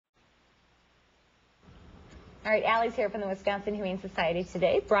All right, Allie's here from the Wisconsin Humane Society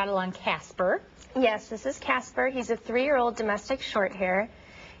today. Brought along Casper. Yes, this is Casper. He's a 3-year-old domestic short hair.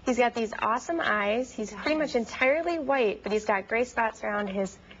 He's got these awesome eyes. He's pretty much entirely white, but he's got gray spots around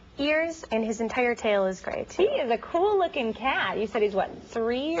his ears, and his entire tail is gray, too. He is a cool-looking cat. You said he's, what,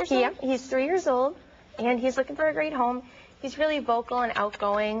 3 years old? Yep, he's 3 years old, and he's looking for a great home. He's really vocal and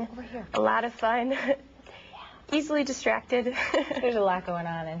outgoing. Over here. A lot of fun. Easily distracted. There's a lot going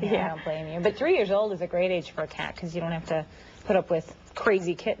on in here. Yeah. I don't blame you. But 3 years old is a great age for a cat because you don't have to put up with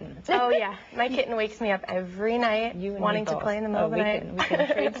crazy kittens. Oh, yeah. My kitten wakes me up every night wanting to play in the middle of the night. We can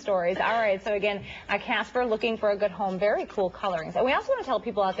trade stories. All right. So, again, Casper looking for a good home. Very cool colorings. And we also want to tell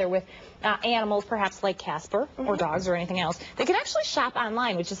people out there with animals, perhaps like Casper or dogs or anything else, they can actually shop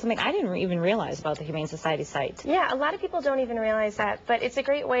online, which is something I didn't even realize about the Humane Society site. Yeah, a lot of people don't even realize that, but it's a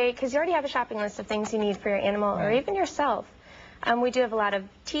great way because you already have a shopping list of things you need for your animal or even yourself. We do have a lot of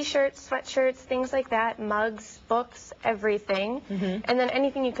T-shirts, sweatshirts, things like that, mugs, books, everything, and then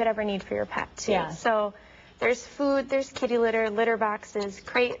anything you could ever need for your pet, too. Yeah. So there's food, there's kitty litter, litter boxes,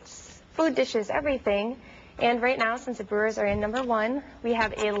 crates, food dishes, everything. And right now, since the Brewers are in #1, we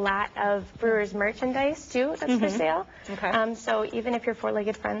have a lot of Brewers merchandise, too, that's for sale. Okay. So even if your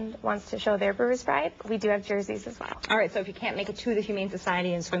four-legged friend wants to show their Brewers pride, we do have jerseys as well. All right, so if you can't make it to the Humane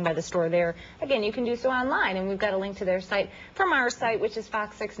Society and swing by the store there, again, you can do so online, and we've got a link to their site from our site, which is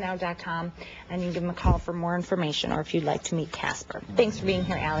fox6now.com, and you can give them a call for more information or if you'd like to meet Casper. Thanks for being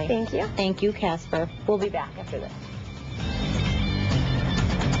here, Allie. Thank you. Thank you, Casper. We'll be back after this.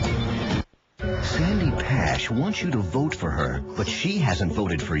 Sandy Pash wants you to vote for her, but she hasn't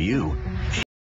voted for you.